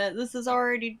 Wait a minute, this is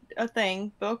already a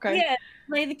thing. But okay. Yeah,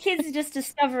 like the kids are just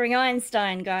discovering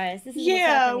Einstein, guys. This is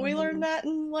yeah, we learned that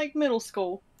in like middle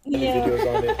school. Yeah.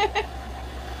 Videos on it.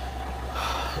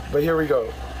 But here we go.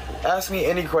 Ask me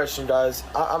any question, guys.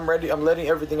 I'm ready. I'm letting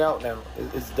everything out now.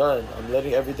 It's done. I'm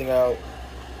letting everything out.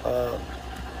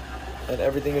 And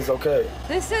everything is okay.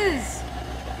 This is...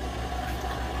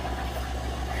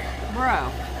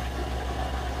 Bro.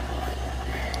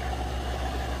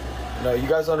 No, you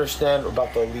guys understand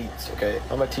about the elites, okay?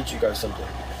 I'm gonna teach you guys something.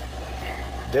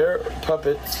 They're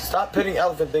puppets. Stop putting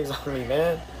elephant things on me,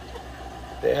 man.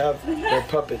 They have their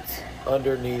puppets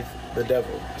underneath the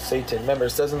devil, Satan. Remember, it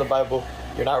says in the Bible,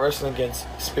 you're not wrestling against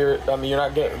spirit. I mean, you're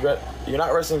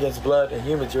not wrestling against blood and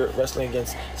humans. You're wrestling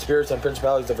against spirits and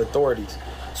principalities of authorities.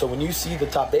 So when you see the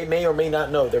top, they may or may not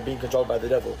know they're being controlled by the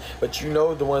devil. But you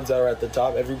know the ones that are at the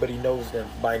top, everybody knows them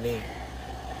by name.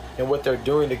 And what they're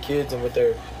doing to kids and what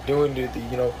they're doing to the,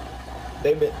 you know,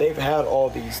 they've had all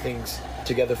these things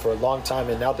together for a long time,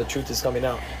 and now the truth is coming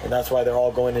out. And that's why they're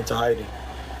all going into hiding.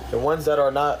 The ones that are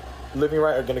not living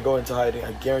right are going to go into hiding.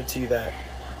 I guarantee that.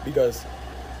 Because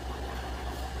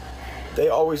they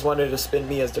always wanted to spin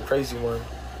me as the crazy one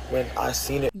when I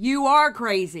seen it. You are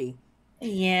crazy.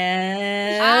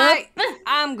 Yeah.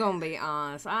 I'm gonna be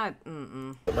honest.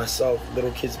 Myself,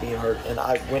 little kids being hurt, and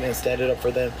I went and standed up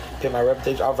for them, get my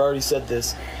reputation. I've already said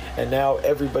this, and now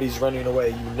everybody's running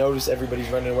away. You notice everybody's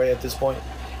running away at this point.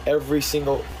 Every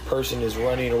single person is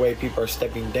running away. People are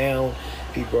stepping down.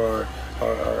 People are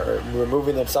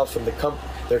removing themselves from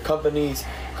their companies.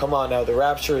 Come on now, the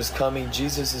rapture is coming.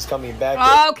 Jesus is coming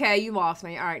back. Okay, you lost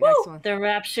me. All right, next one. The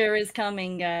rapture is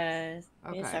coming, guys.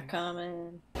 Okay. It's a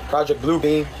coming. Project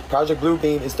Bluebeam. Project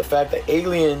Bluebeam is the fact that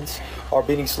aliens are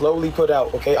being slowly put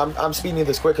out. Okay, I'm speeding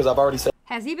this quick because I've already said.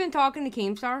 Has he been talking to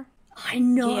Keemstar? I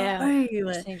know. Yeah,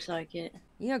 it seems like it.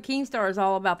 You know, Keemstar is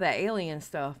all about that alien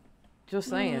stuff. Just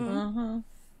saying. Mm-hmm.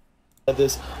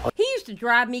 He used to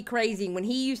drive me crazy when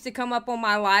he used to come up on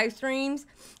my live streams,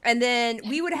 and then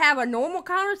we would have a normal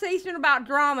conversation about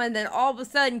drama, and then all of a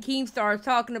sudden Keemstar is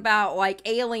talking about like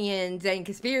aliens and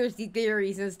conspiracy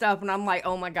theories and stuff, and I'm like,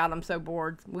 oh my god, I'm so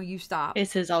bored. Will you stop?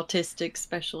 It's his autistic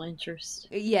special interest.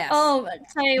 Yes. Oh,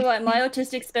 tell you what, my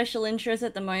autistic special interest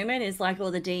at the moment is like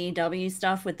all the DEW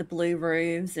stuff with the blue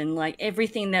roofs and like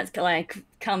everything that's like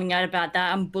coming out about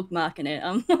that. I'm bookmarking it.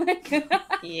 I'm like,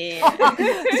 yeah.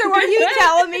 So are you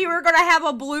telling me we're gonna have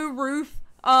a blue roof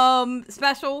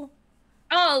special?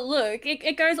 Oh, look,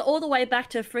 it goes all the way back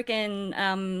to freaking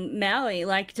Maui,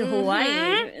 like to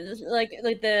Hawaii, like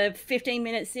the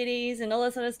 15-minute cities and all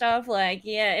that sort of stuff. Like,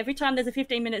 yeah, every time there's a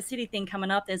 15-minute city thing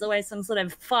coming up, there's always some sort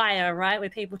of fire, right, where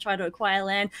people try to acquire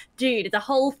land. Dude, it's a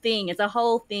whole thing. It's a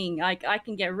whole thing. I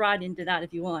can get right into that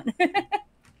if you want.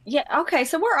 Yeah, okay,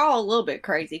 so we're all a little bit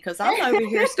crazy because I'm over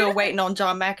here still waiting on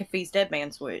John McAfee's Dead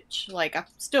Man Switch. Like, I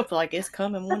still feel like it's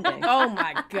coming one day. Oh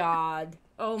my god.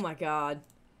 Oh my god.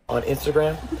 On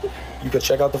Instagram, you can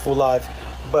check out the full live.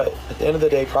 But at the end of the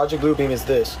day, Project Bluebeam is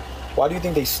this. Why do you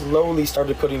think they slowly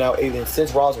started putting out aliens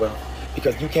since Roswell?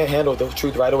 Because you can't handle the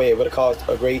truth right away. It would have caused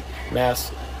a great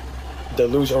mass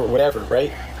delusion or whatever,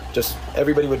 right? Just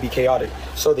everybody would be chaotic.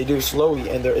 So they do it slowly,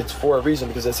 and it's for a reason,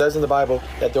 because it says in the Bible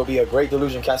that there'll be a great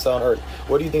delusion cast out on earth.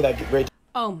 What do you think that great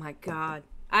Oh my god.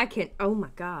 Oh my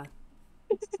god.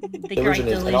 The Great Delusion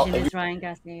is Ryan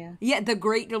Garcia. Yeah, the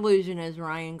Great Delusion is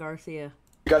Ryan Garcia.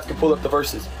 You guys can pull up the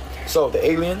verses. So the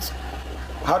aliens,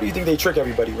 how do you think they trick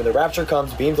everybody? When the rapture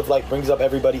comes, beams of light brings up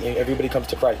everybody, and everybody comes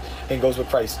to Christ and goes with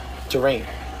Christ to reign.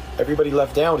 Everybody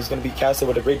left down is going to be casted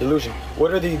with a great delusion. What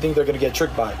do you think they're going to get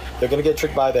tricked by? They're going to get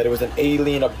tricked by that it was an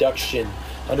alien abduction.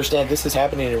 Understand, this is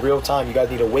happening in real time. You guys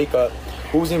need to wake up.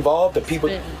 Who's involved? The people,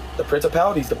 the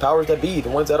principalities, the powers that be, the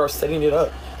ones that are setting it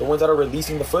up, the ones that are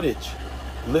releasing the footage.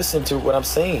 Listen to what I'm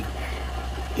saying.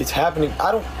 It's happening.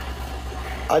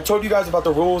 I told you guys about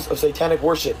the rules of satanic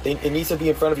worship. It needs to be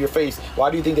in front of your face. Why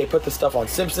do you think they put the stuff on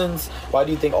Simpsons? Why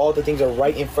do you think all the things are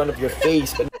right in front of your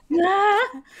face? But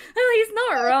No, he's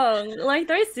not wrong. Like,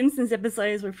 those Simpsons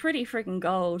episodes were pretty freaking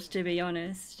gold, to be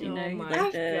honest. You know,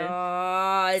 like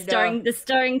the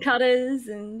stone cutters,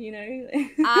 and you know.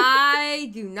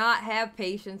 I do not have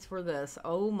patience for this.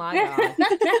 Oh my god.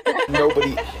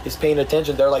 Nobody is paying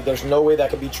attention. They're like, there's no way that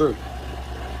could be true.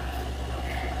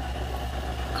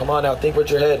 Come on now, think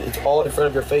with your head. It's all in front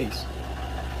of your face.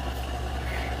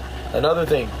 Another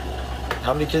thing,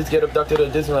 how many kids get abducted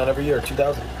at Disneyland every year?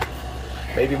 2,000.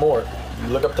 Maybe more. You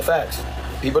look up the facts.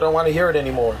 People don't want to hear it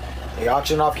anymore. They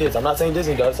auction off kids. I'm not saying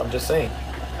Disney does. I'm just saying.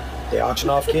 They auction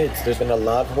off kids. There's been a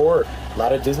lot more. A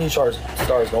lot of Disney stars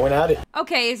going at it.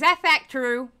 Okay, is that fact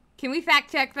true? Can we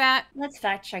fact check that? Let's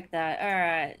fact check that. All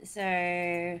right,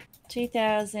 so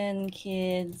 2,000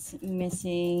 kids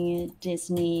missing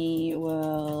Disney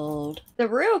World. The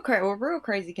real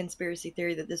crazy conspiracy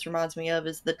theory that this reminds me of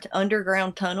is the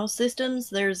underground tunnel systems.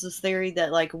 There's this theory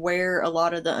that like where a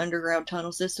lot of the underground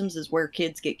tunnel systems is where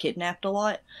kids get kidnapped a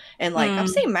lot, and like I've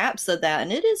seen maps of that,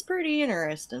 and it is pretty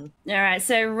interesting. All right,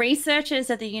 so researchers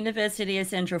at the University of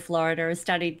Central Florida have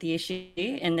studied the issue,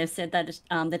 and they've said that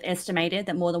they've estimated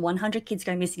that more than 100 kids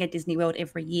go missing at Disney World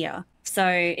every year. So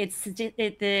it's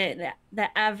the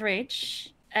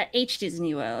average at each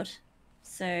Disney World.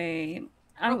 So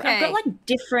I've got like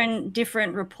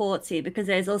different reports here, because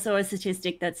there's also a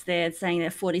statistic that's there saying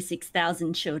that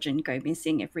 46,000 children go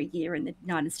missing every year in the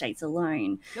United States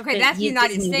alone. Okay, that's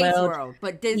United States World,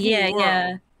 but Disney World.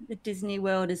 Yeah, the Disney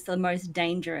World is the most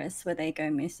dangerous where they go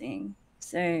missing.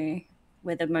 So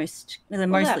where the mostly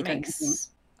go missing.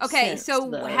 Okay,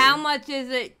 so how much is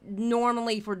it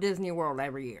normally for Disney World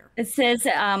every year? It says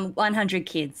 100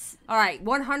 kids. All right,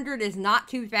 100 is not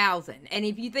 2,000. And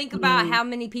if you think about how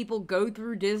many people go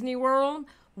through Disney World,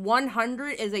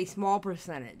 100 is a small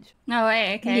percentage. No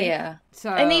way, okay. Yeah. So,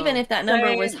 and even if that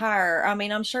number was higher, I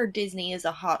mean, I'm sure Disney is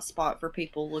a hot spot for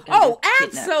people looking to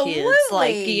kidnap kids.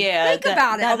 Like, yeah, think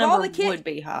about it. That Of all number the kids, would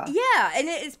be high. Yeah, and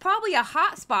it's probably a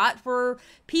hot spot for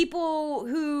people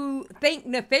who think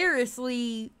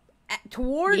nefariously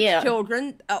towards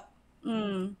children.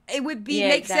 It would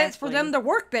make sense for them to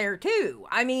work there too.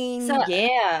 I mean,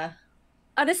 I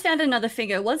just found another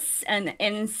figure. What's an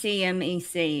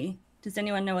NCMEC? Does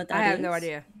anyone know what that is? I have no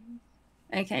idea.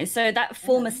 Okay, so that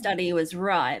former study was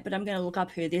right, but I'm going to look up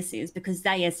who this is, because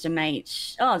they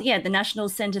estimate, the National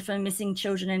Center for Missing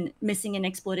Children and Missing and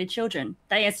Exploited Children.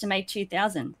 They estimate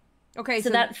 2,000. Okay, so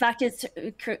that fact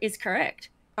is correct.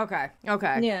 Okay. Yeah.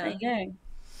 There you go.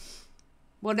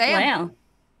 Well, damn. Wow.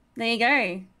 There you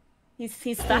go. He's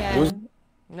stuck. Yeah.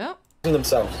 Nope.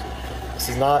 Themselves. This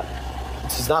is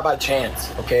not by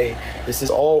chance, okay? This is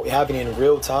all happening in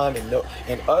real time,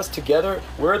 and us together,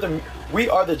 we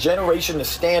are the generation to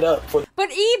stand up for.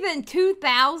 But even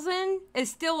 2,000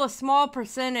 is still a small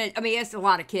percentage. I mean, it's a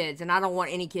lot of kids, and I don't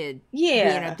want any kid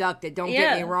being abducted. Don't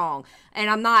get me wrong. And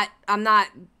I'm not.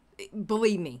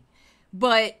 Believe me.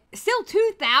 But still,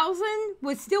 2,000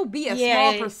 would still be a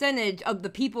small percentage of the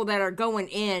people that are going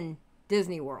in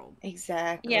Disney World.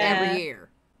 Exactly. Every year.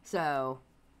 So.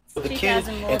 The kids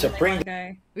and to bring.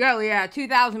 Yeah,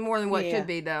 2,000 more than what should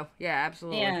be, though. Yeah,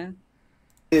 absolutely. Yeah.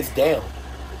 This down.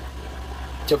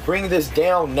 To bring this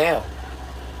down now.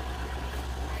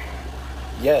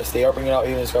 Yes, they are bringing out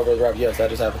aliens cover the rap. Yes, that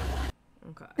just happened.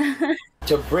 Okay.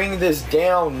 To bring this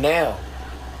down now.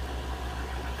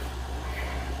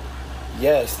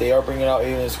 Yes, they are bringing out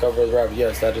aliens cover the rap.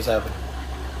 Yes, that just happened.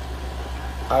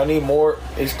 I need more.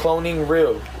 Is cloning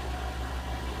real?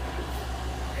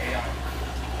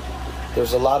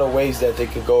 There's a lot of ways that they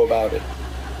could go about it.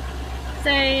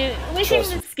 So we can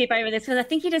just skip over this, because I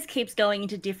think he just keeps going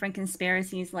into different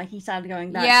conspiracies. Like he started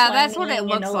going back. Yeah, that's what it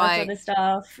looks like. Sort of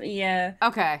stuff. Yeah.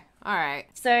 Okay. All right.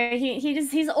 So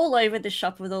he's all over the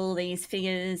shop with all these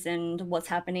figures and what's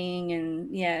happening,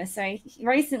 and so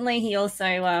recently he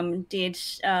also did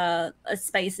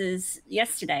Spaces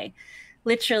yesterday,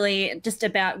 literally just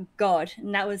about God,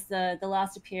 and that was the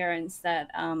last appearance that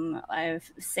I've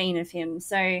seen of him.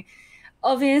 So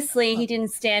obviously he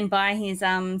didn't stand by his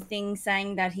thing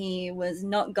saying that he was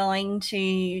not going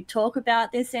to talk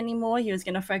about this anymore. He was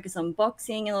going to focus on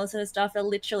boxing and all that sort of stuff. It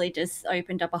literally just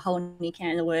opened up a whole new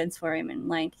can of words for him, and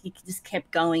like he just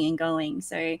kept going and going.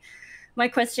 So my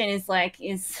question is, like,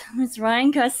 is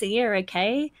Ryan Garcia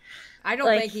okay? I don't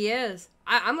think he is.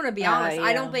 I'm going to be honest.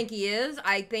 I don't think he is.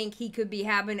 I think he could be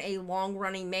having a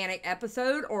long-running manic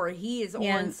episode, or he is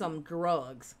on some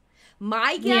drugs.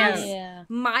 My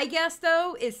guess,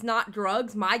 though, it's not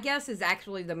drugs. My guess is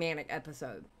actually the manic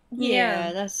episode.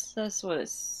 Yeah, that's what it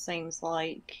seems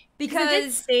like.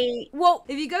 Because, well,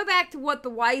 if you go back to what the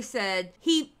wife said,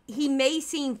 he may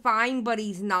seem fine, but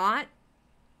he's not.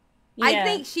 Yeah. I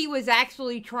think she was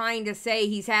actually trying to say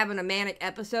he's having a manic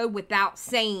episode without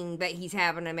saying that he's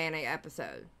having a manic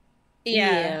episode.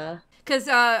 Yeah. Because,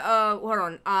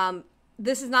 hold on.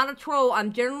 This is not a troll.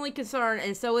 I'm genuinely concerned,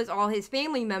 and so is all his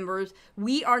family members.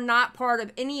 We are not part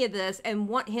of any of this and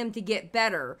want him to get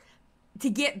better. To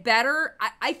get better,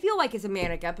 I feel like it's a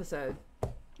manic episode.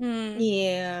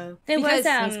 Yeah.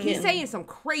 He's saying some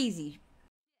crazy.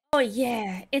 Oh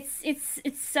yeah, it's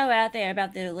so out there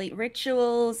about the elite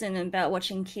rituals and about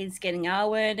watching kids getting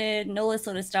R-worded and all this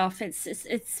sort of stuff.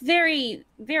 It's very,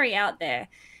 very out there.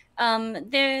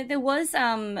 There was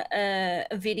a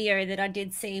video that I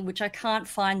did see, which I can't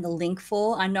find the link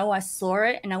for. I know I saw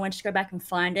it and I went to go back and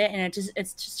find it, and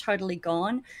it's just totally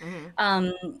gone.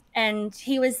 And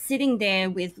he was sitting there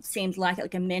with, seemed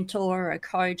like a mentor or a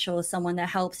coach or someone that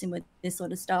helps him with this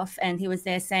sort of stuff, and he was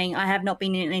there saying, I have not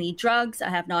been in any drugs, I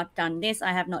have not done this,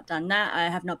 I have not done that, I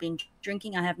have not been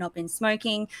drinking, I have not been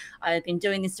smoking, I've been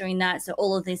doing this, doing that, so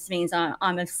all of this means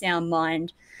I'm of sound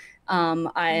mind.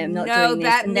 I am not doing this.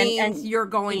 That means you're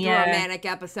going through a manic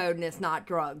episode and it's not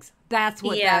drugs. That's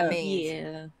what that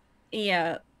means.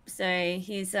 Yeah. So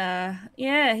he's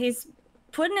he's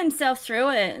putting himself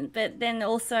through it, but then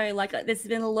also like there's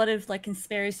been a lot of like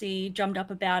conspiracy drummed up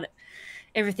about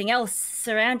everything else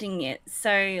surrounding it.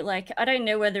 So like I don't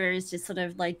know whether it's just sort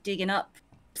of like digging up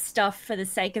stuff for the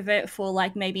sake of it, for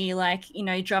like maybe like, you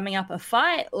know, drumming up a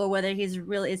fight, or whether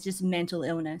it's just mental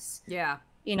illness. Yeah.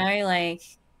 You know, like.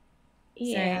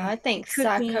 Yeah, I think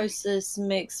psychosis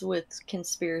mixed with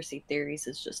conspiracy theories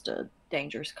is just a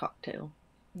dangerous cocktail.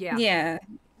 Yeah.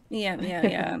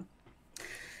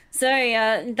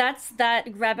 So that's that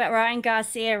Ryan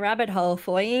Garcia rabbit hole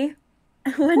for you.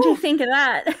 What do you think of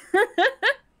that?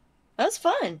 That's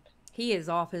fun. He is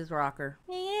off his rocker.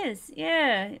 He is,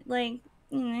 yeah. Like,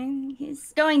 you know,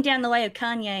 he's going down the way of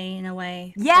Kanye in a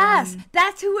way. Yes,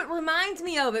 that's who it reminds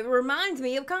me of. It reminds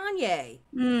me of Kanye.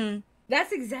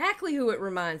 That's exactly who it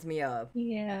reminds me of.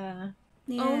 Yeah.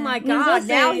 Oh my God.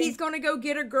 Now he's going to go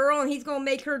get a girl and he's going to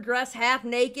make her dress half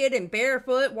naked and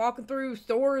barefoot, walking through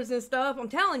stores and stuff. I'm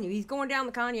telling you, he's going down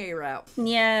the Kanye route.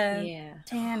 Yeah.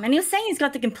 Damn. And he was saying he's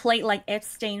got the complete like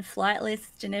Epstein flight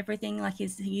list and everything. Like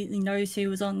he knows who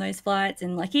was on those flights,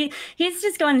 and like he's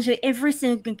just gone into every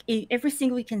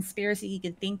single conspiracy he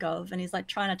could think of, and he's like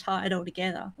trying to tie it all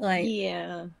together. Like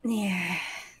He's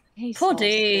poor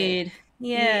dude. It.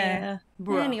 Yeah.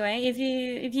 Anyway, if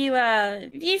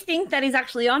you think that he's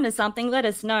actually onto something, let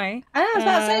us know. I was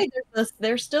about to say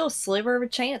there's still a sliver of a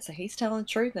chance that he's telling the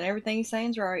truth and everything he's saying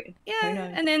is right. Yeah,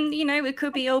 and then it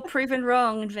could be all proven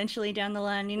wrong eventually down the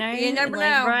line. You never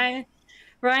know.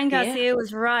 Ryan Garcia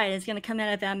was right. It's going to come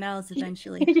out of our mouths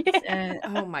eventually.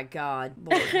 Oh my God.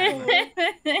 So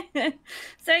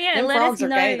yeah, let us know. Frogs are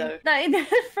gay, though. The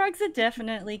frogs are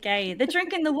definitely gay. They're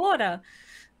drinking the water.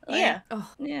 Yeah.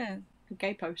 Yeah.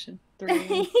 Gay potion.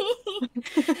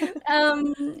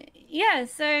 Yeah,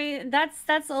 so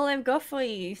that's all I've got for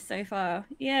you so far.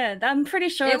 Yeah, I'm pretty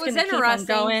sure it's going to keep on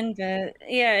going, but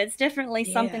yeah, it's definitely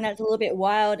something that's a little bit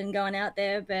wild and going out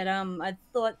there. But I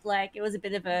thought like it was a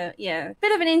bit of an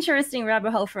interesting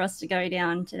rabbit hole for us to go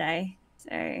down today.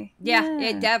 So yeah,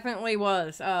 it definitely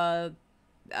was.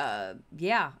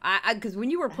 Because when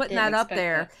you were putting that up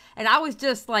there, and I was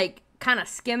just like kind of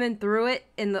skimming through it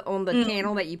on the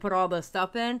channel that you put all the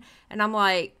stuff in, and I'm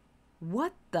like,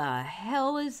 what the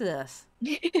hell is this?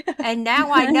 And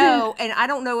now I know, and I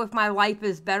don't know if my life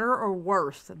is better or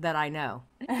worse that I know.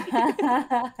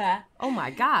 Oh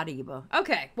my God, Eva.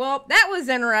 Okay, well, that was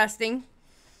interesting.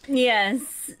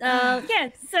 Yes. So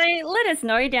let us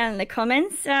know down in the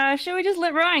comments. Should we just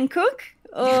let Ryan cook,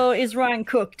 or is Ryan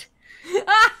cooked?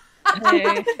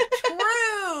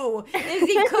 True. Is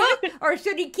he cooked, or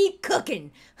should he keep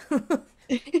cooking?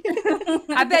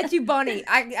 I bet you Bunny,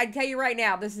 I tell you right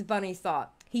now, this is Bunny's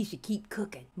thought. He should keep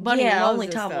cooking. Bunny loves only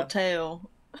this time stuff. will tell.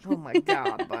 Oh my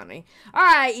God, Bunny. All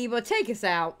right, Eva, take us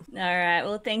out. All right.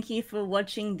 Well, thank you for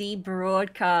watching the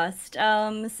broadcast.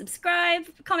 Subscribe,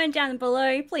 comment down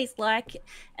below, please like,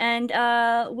 and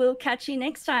we'll catch you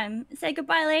next time. Say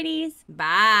goodbye, ladies. Bye.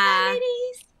 Bye,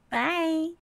 ladies. Bye.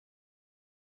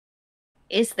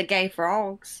 It's the gay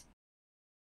frogs.